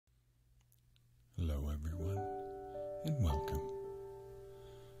and welcome.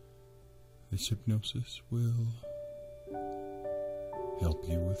 This hypnosis will help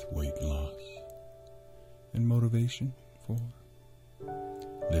you with weight loss and motivation for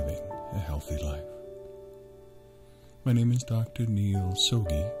living a healthy life. My name is Dr. Neil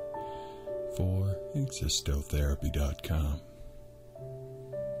Soggie for Existotherapy.com.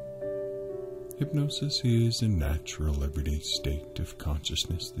 Hypnosis is a natural everyday state of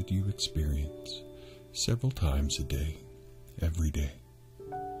consciousness that you experience several times a day, every day.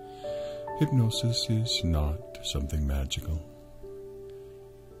 Hypnosis is not something magical.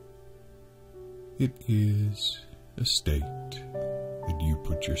 It is a state that you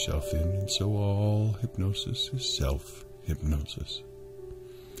put yourself in, and so all hypnosis is self-hypnosis.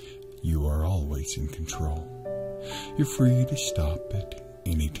 You are always in control. You're free to stop at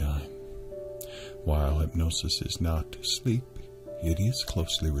any time. While hypnosis is not sleep, it is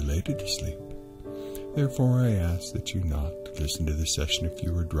closely related to sleep. Therefore, I ask that you not listen to the session if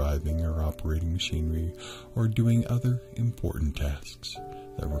you are driving or operating machinery or doing other important tasks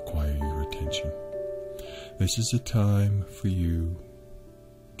that require your attention. This is a time for you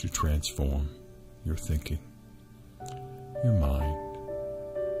to transform your thinking, your mind.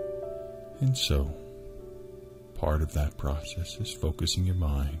 And so, part of that process is focusing your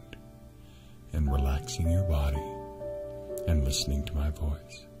mind and relaxing your body and listening to my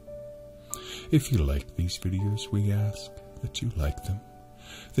voice. If you like these videos, we ask that you like them,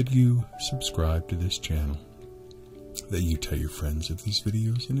 that you subscribe to this channel, that you tell your friends of these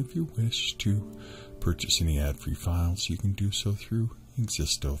videos, and if you wish to purchase any ad-free files, you can do so through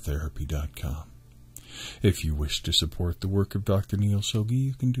Existotherapy.com. If you wish to support the work of Dr. Neil Soggie,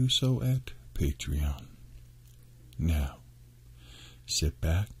 you can do so at Patreon. Now, sit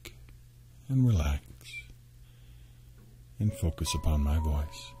back and relax and focus upon my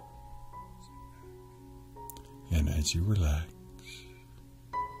voice. And as you relax,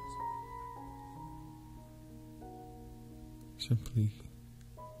 simply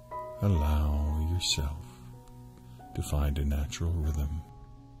allow yourself to find a natural rhythm.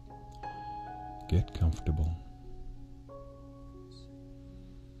 Get comfortable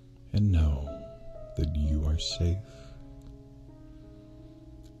and know that you are safe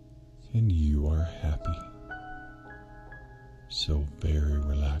and you are happy. So very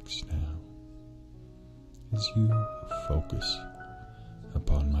relaxed now as you focus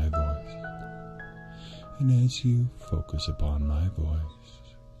upon my voice. And as you focus upon my voice,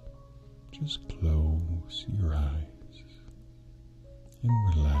 just close your eyes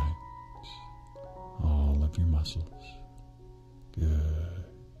and relax all of your muscles. Good.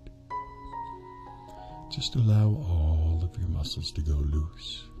 Just allow all of your muscles to go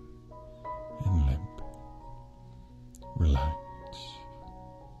loose and limp. Relax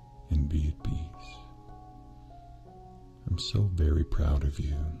and be at peace. I'm so very proud of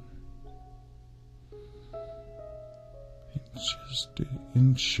you. And just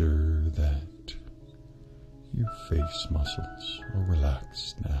ensure that your face muscles are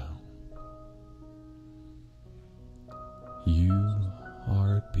relaxed now. You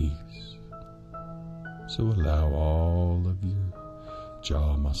are at peace. So allow all of your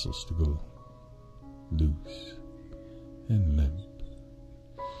jaw muscles to go loose and limp.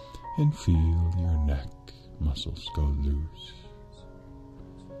 And feel your neck muscles go loose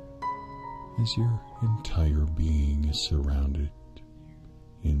as your entire being is surrounded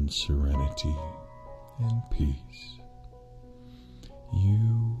in serenity and peace.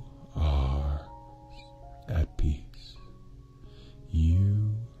 You are at peace.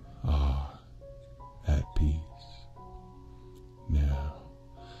 You are at peace. Now,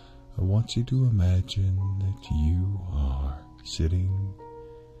 I want you to imagine that you are sitting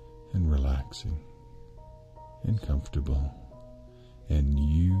and relaxing and comfortable, and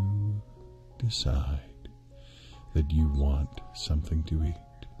you decide that you want something to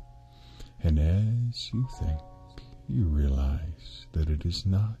eat. And as you think, you realize that it is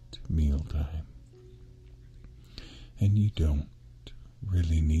not mealtime, and you don't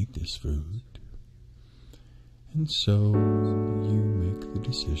really need this food. And so you make the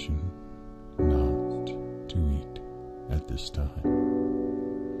decision not to eat at this time.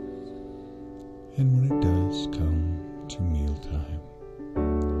 And when it does come to mealtime,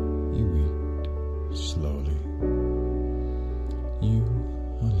 you eat slowly. You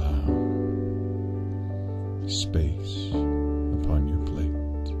allow space upon your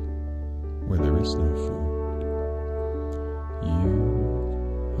plate where there is no food. You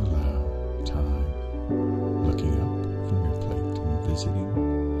allow time looking up from your plate and visiting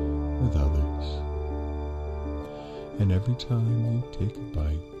with others. And every time you take a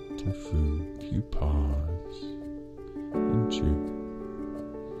bite of food, you pause around you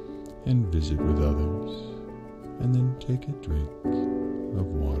and visit with others, and then take a drink of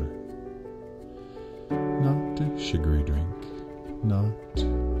water. Not a sugary drink, not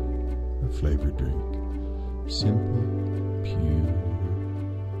a flavored drink. Simple, pure,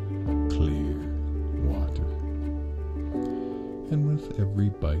 clear water. And with every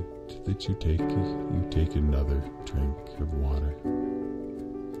bite that you take another drink of water.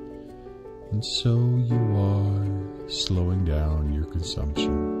 And so you are slowing down your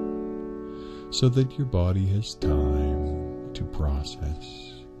consumption so that your body has time to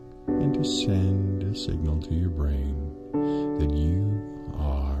process and to send a signal to your brain that you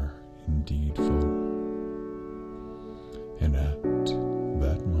are indeed full. And at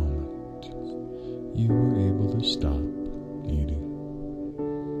that moment, you are able to stop eating.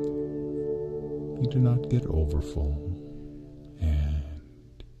 You do not get overfull,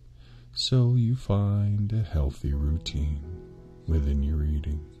 and so you find a healthy routine within your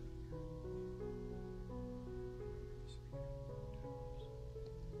eating.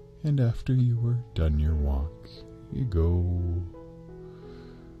 And after you are done your walk, you go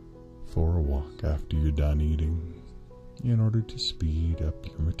for a walk after you're done eating in order to speed up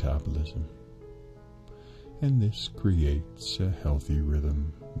your metabolism. And this creates a healthy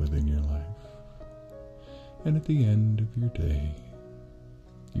rhythm within your life. And at the end of your day,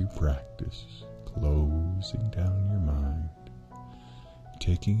 you practice closing down your mind,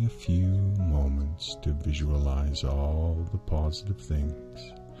 taking a few moments to visualize all the positive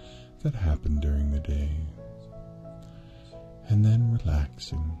things that happen during the day, and then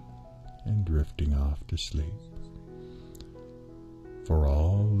relaxing and drifting off to sleep. For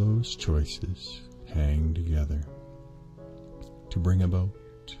all those choices hang together to bring about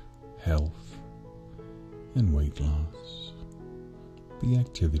health and weight loss. The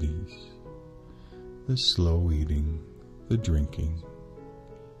activities, the slow eating, the drinking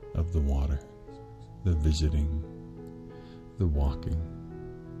of the water, the visiting, the walking,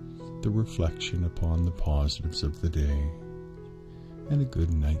 the reflection upon the positives of the day, and a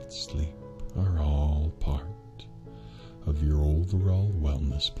good night's sleep are all part of your overall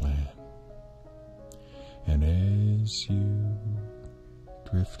wellness plan. And as you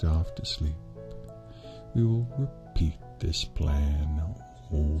drift off to sleep, we will repeat this plan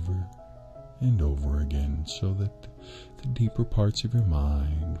over and over again so that the deeper parts of your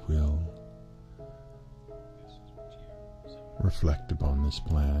mind will reflect upon this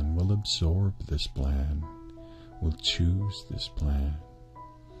plan, will absorb this plan, will choose this plan,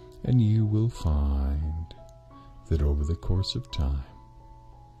 and you will find that over the course of time,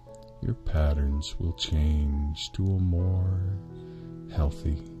 your patterns will change to a more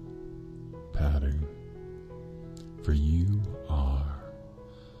healthy pattern. For you are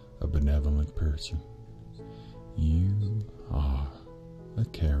a benevolent person. You are a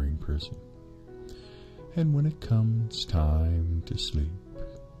caring person. And when it comes time to sleep,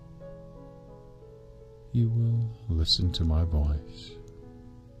 you will listen to my voice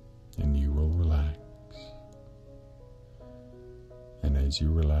and you will relax. And as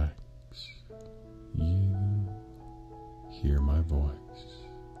you relax, you hear my voice.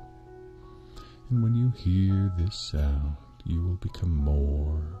 And when you hear this sound, you will become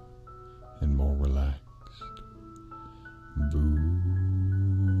more and more relaxed.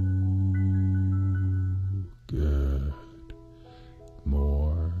 Good.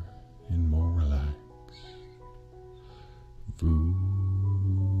 More and more relaxed.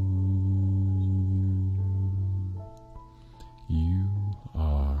 You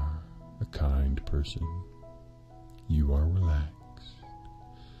are a kind person. You are relaxed.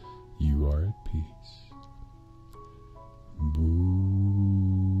 You are at peace.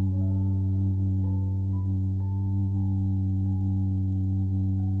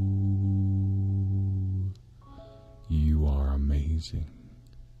 You are amazing.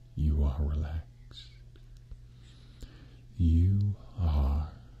 You are relaxed. You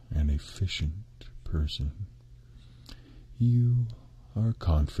are an efficient person. You are a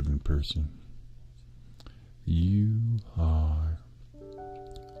confident person. You are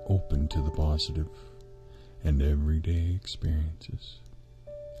open to the positive and everyday experiences.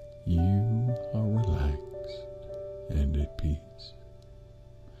 You are relaxed and at peace.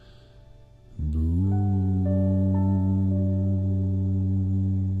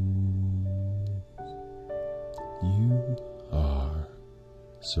 You are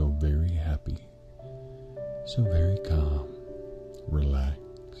so very happy, so very calm,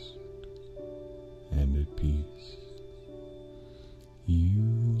 relaxed, and at peace.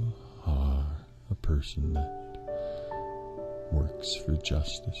 You are a person that works for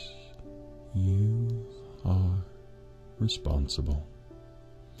justice. You are responsible,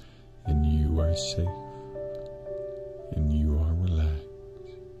 and you are safe, and you are relaxed,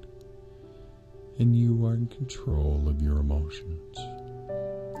 and you are in control of your emotions.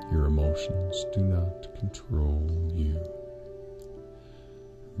 Your emotions do not control you.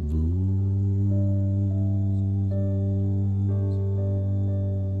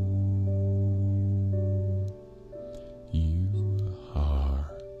 You are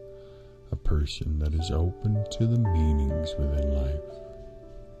a person that is open to the meanings within life.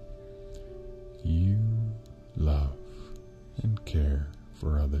 You love and care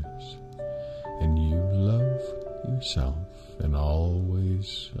for others, and you love yourself and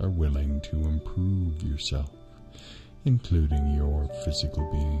always are willing to improve yourself, including your physical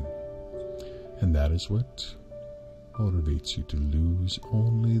being. And that is what motivates you to lose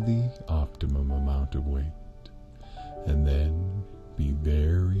only the optimum amount of weight, and then be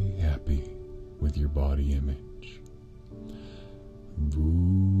very happy with your body image.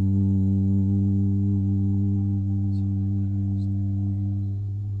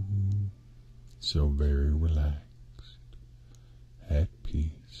 So very relaxed, at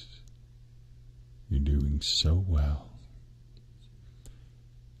peace. You're doing so well.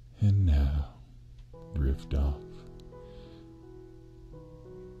 And now, drift off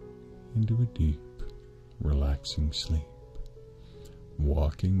into a deep, relaxing sleep,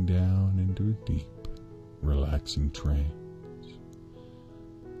 walking down into a deep, relaxing trance.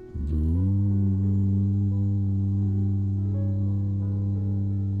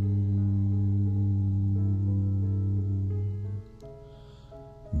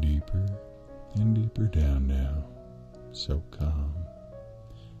 Deeper and deeper down now, so calm,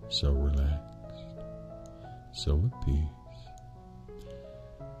 so relaxed, so at peace.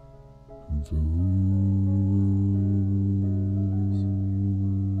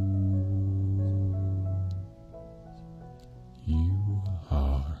 You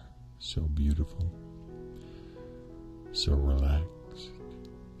are so beautiful, so relaxed,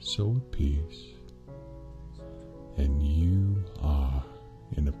 so at peace, and you are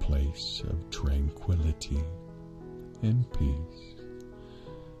in a place of tranquility and peace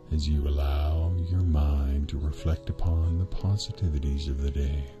as you allow your mind to reflect upon the positivities of the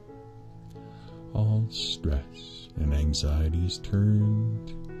day. All stress and anxiety is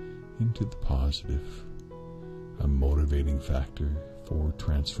turned into the positive, a motivating factor for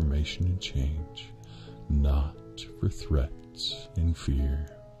transformation and change, not for threats and fear.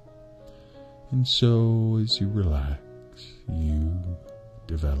 And so, as you relax, you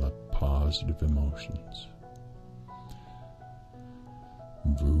develop positive emotions.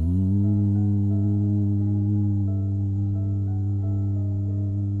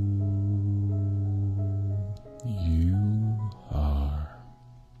 You are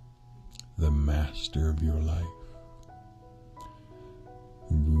the master of your life.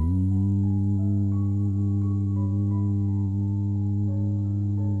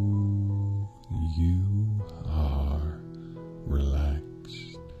 You are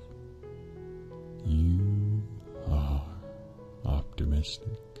relaxed. You are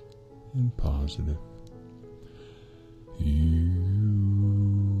optimistic and positive. You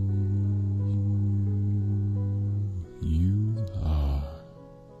are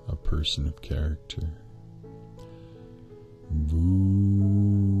a person of character.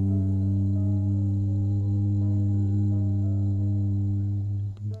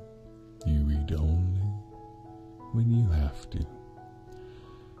 You eat only when you have to.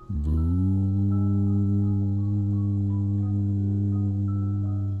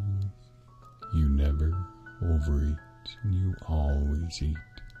 You never overeat, and you always eat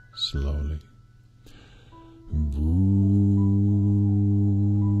slowly.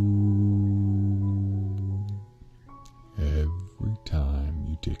 Every time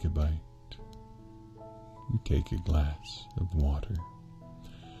you take a bite, you take a glass of water.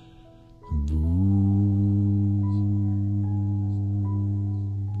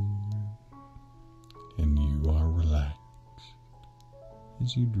 And you are relaxed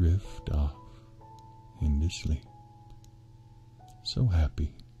as you drift off into sleep. So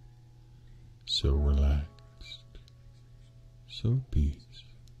happy, so relaxed, so at peace.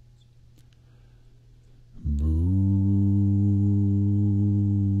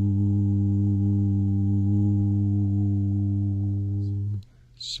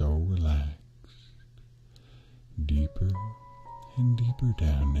 So relaxed. Deeper and deeper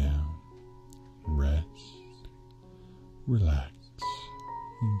down now. Rest, relax,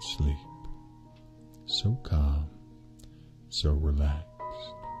 and sleep. So calm, so relaxed.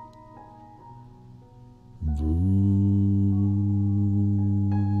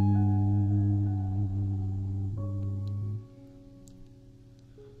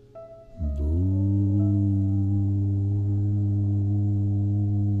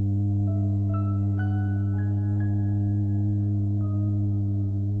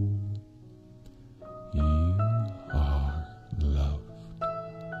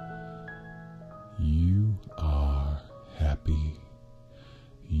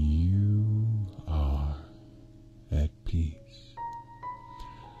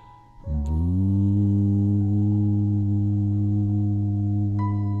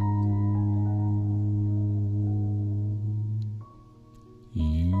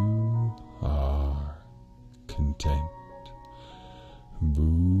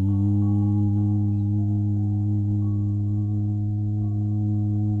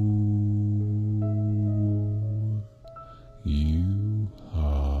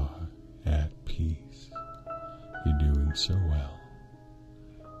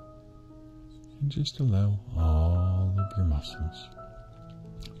 just allow all of your muscles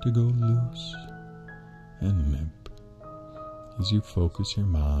to go loose and limp as you focus your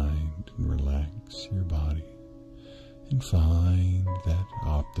mind and relax your body and find that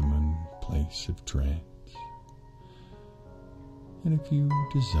optimum place of trance. And if you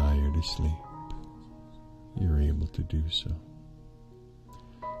desire to sleep, you're able to do so.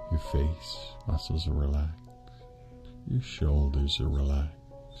 Your face muscles are relaxed. Your shoulders are relaxed.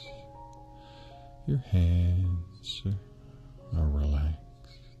 Your hands are relaxed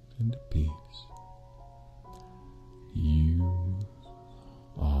and at peace. You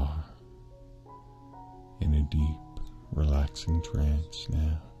are in a deep, relaxing trance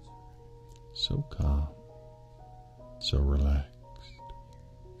now. So calm, so relaxed,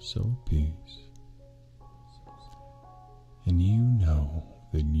 so at peace. And you know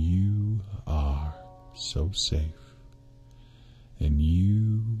that you are so safe, and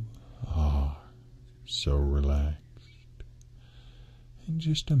you are so relaxed. And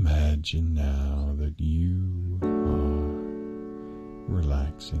just imagine now that you are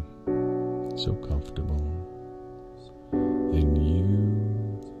relaxing, so comfortable, and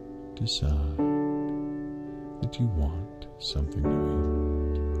you decide that you want something to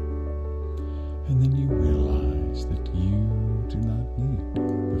eat. And then you realize that you do not need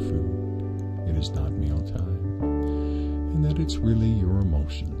the food. It is not mealtime. And that it's really your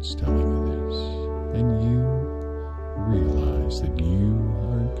emotions telling you this. And you realize that you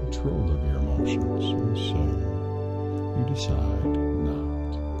are in control of your emotions. And so you decide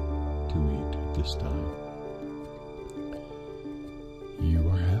not to eat at this time. You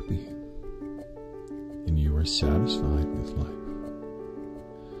are happy. And you are satisfied with life.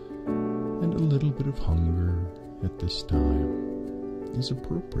 And a little bit of hunger at this time is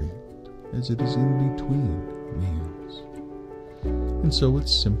appropriate, as it is in between meals. And so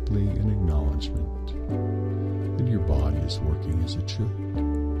it's simply an acknowledgement that your body is working as it should.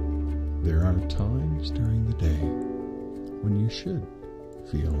 There are times during the day when you should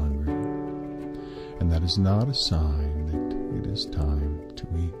feel hungry, and that is not a sign that it is time to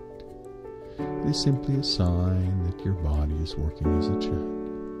eat. It is simply a sign that your body is working as it should.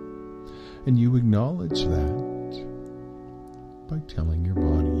 And you acknowledge that by telling your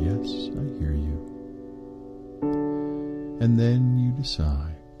body, yes, I hear you. And then you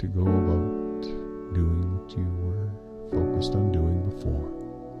decide to go about doing what you were focused on doing before.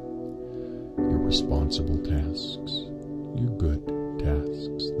 Your responsible tasks, your good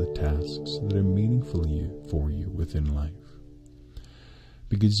tasks, the tasks that are meaningful for you within life.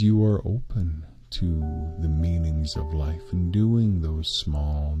 Because you are open to the meanings of life and doing those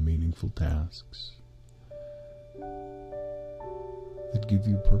small, meaningful tasks that give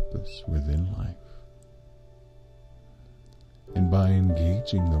you purpose within life. And by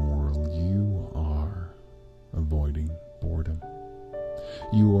engaging the world, you are avoiding boredom.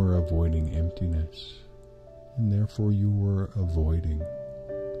 You are avoiding emptiness, and therefore you are avoiding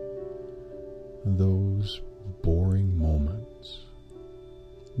those boring moments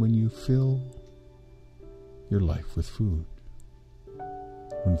when you fill your life with food,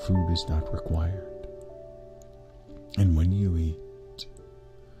 when food is not required. And when you eat,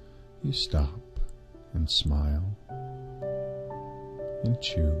 you stop and smile and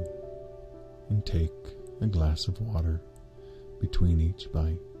chew and take a glass of water between each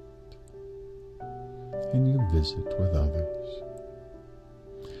bite, and you visit with others.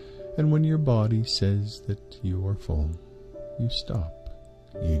 And when your body says that you are full, you stop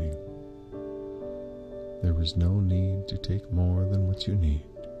eating. There is no need to take more than what you need.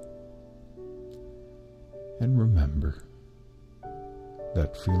 And remember,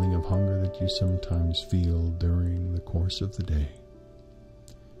 that feeling of hunger that you sometimes feel during the course of the day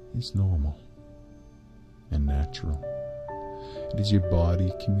is normal and natural. It is your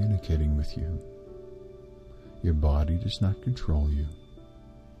body communicating with you. Your body does not control you.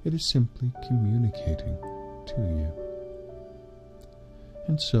 It is simply communicating to you.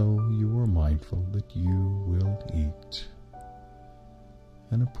 And so you are mindful that you will eat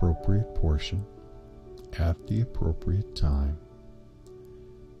an appropriate portion at the appropriate time,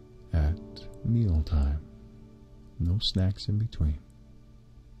 at meal time. No snacks in between.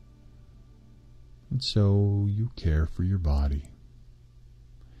 And so you care for your body.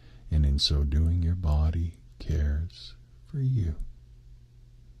 And in so doing, your body cares for you.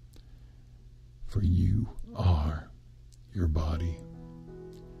 For you are your body.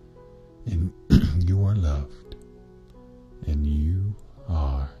 And you are loved. And you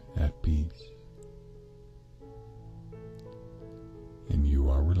are at peace. And you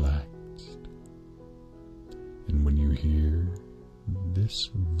are relaxed. And when you hear this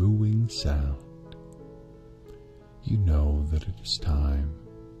wooing sound, you know that it is time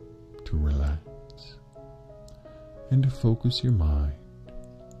to relax and to focus your mind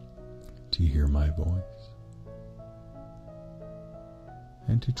to hear my voice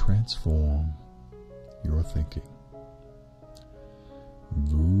and to transform your thinking.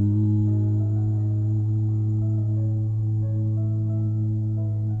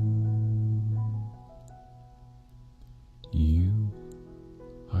 You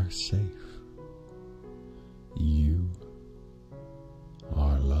are safe. You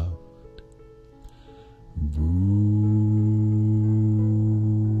are loved.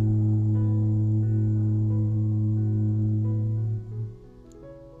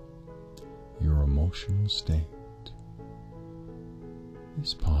 Your emotional state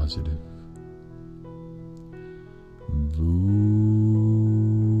is positive.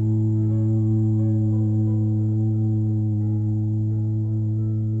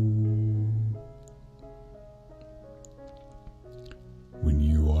 When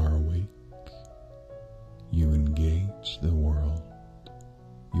you are awake, you engage the world.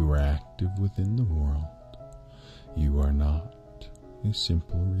 You are active within the world. You are not a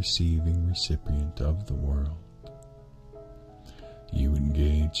simple receiving recipient of the world. You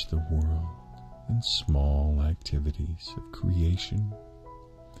engage the world in small activities of creation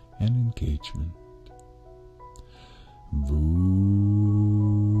and engagement.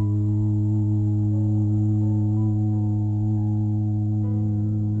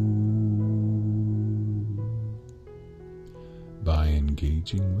 By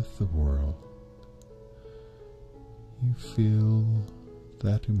engaging with the world, you fill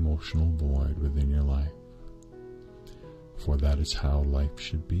that emotional void within your life. For that is how life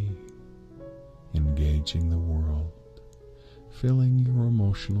should be, engaging the world, filling your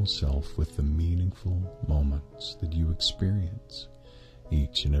emotional self with the meaningful moments that you experience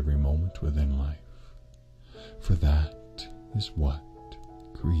each and every moment within life. For that is what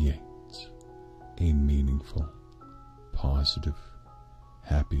creates a meaningful, positive,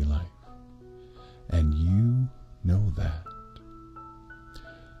 happy life. And you know that.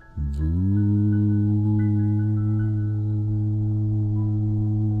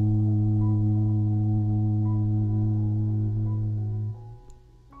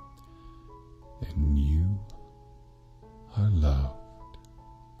 And you are loved.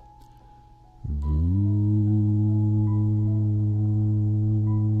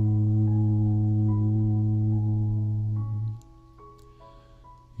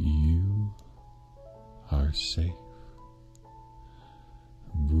 You are safe.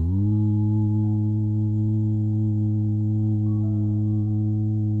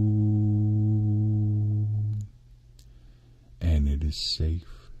 And it is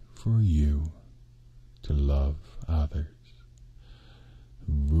safe for you to love others.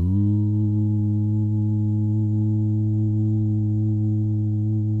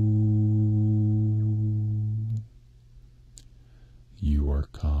 You are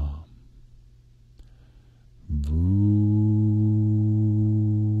calm.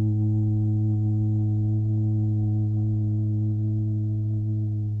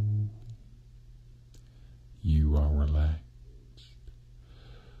 You are relaxed.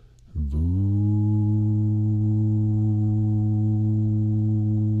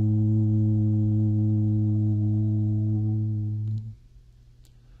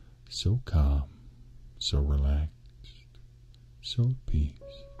 So calm, so relaxed, so at peace.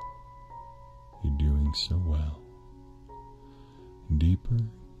 You're doing so well. Deeper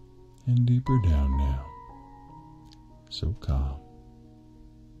and deeper down now. So calm,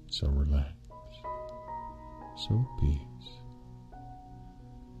 so relaxed, so at peace.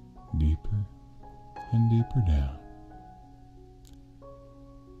 Deeper and deeper down.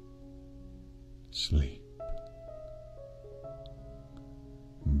 Sleep.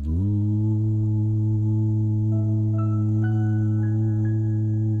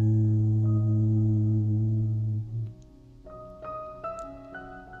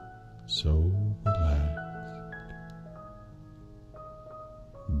 So relaxed.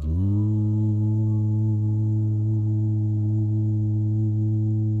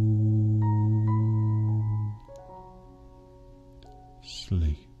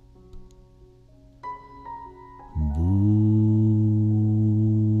 Sleep.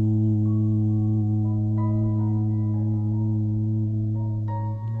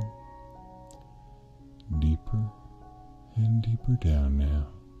 Deeper and deeper down now.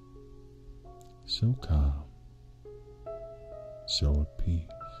 So calm, so at peace.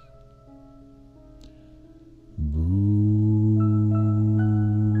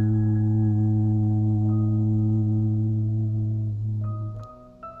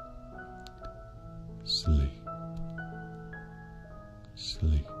 Sleep.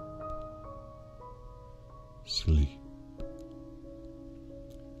 Sleep. Sleep.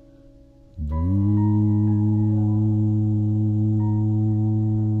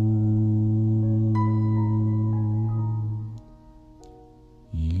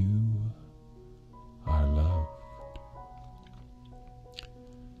 You are loved.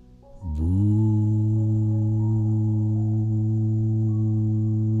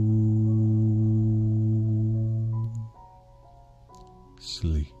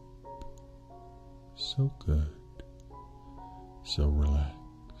 Sleep. So good. So relaxed.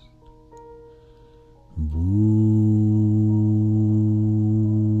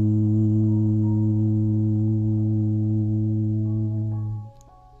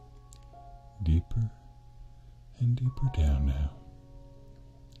 Deeper and deeper down now.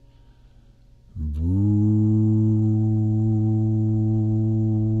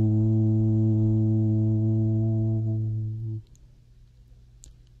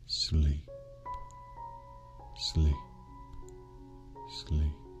 Sleep. Sleep.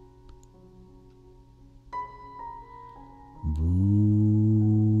 Sleep.